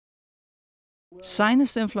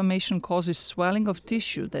Sinus inflammation causes swelling of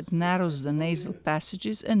tissue that narrows the nasal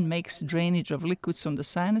passages and makes drainage of liquids from the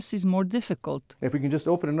sinuses more difficult. If we can just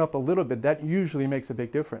open it up a little bit, that usually makes a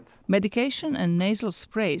big difference. Medication and nasal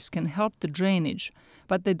sprays can help the drainage,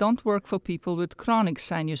 but they don't work for people with chronic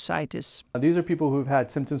sinusitis. These are people who've had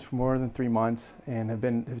symptoms for more than 3 months and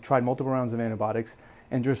have tried multiple rounds of antibiotics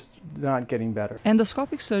and just not getting better.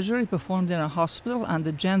 Endoscopic surgery performed in a hospital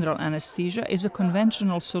under general anesthesia is a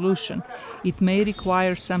conventional solution. It may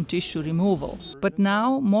require some tissue removal. But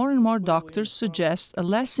now, more and more doctors suggest a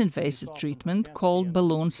less invasive treatment called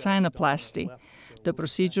balloon sinuplasty. The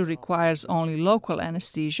procedure requires only local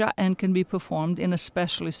anesthesia and can be performed in a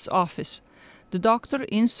specialist's office. The doctor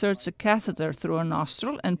inserts a catheter through a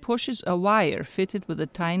nostril and pushes a wire fitted with a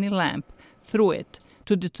tiny lamp through it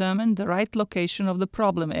to determine the right location of the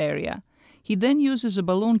problem area. He then uses a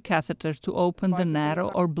balloon catheter to open the narrow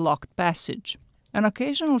or blocked passage. An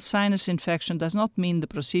occasional sinus infection does not mean the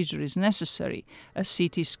procedure is necessary. A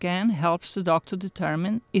CT scan helps the doctor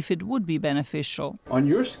determine if it would be beneficial. On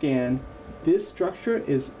your scan, this structure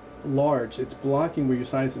is large. It's blocking where your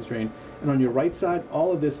sinuses drain. And on your right side,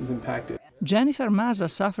 all of this is impacted. Jennifer Maza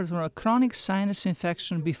suffered from a chronic sinus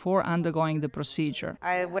infection before undergoing the procedure.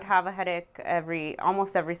 I would have a headache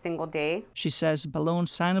almost every single day. She says balloon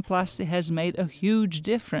sinuplasty has made a huge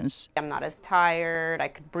difference. I'm not as tired, I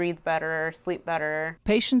could breathe better, sleep better.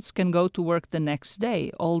 Patients can go to work the next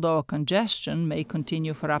day, although a congestion may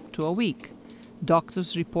continue for up to a week.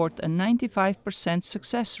 Doctors report a 95%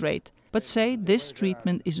 success rate, but say this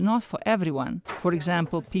treatment is not for everyone. For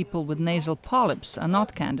example, people with nasal polyps are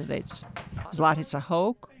not candidates. Zlatica,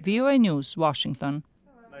 Hoke, VOA News, Washington.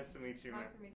 Nice to meet you, man.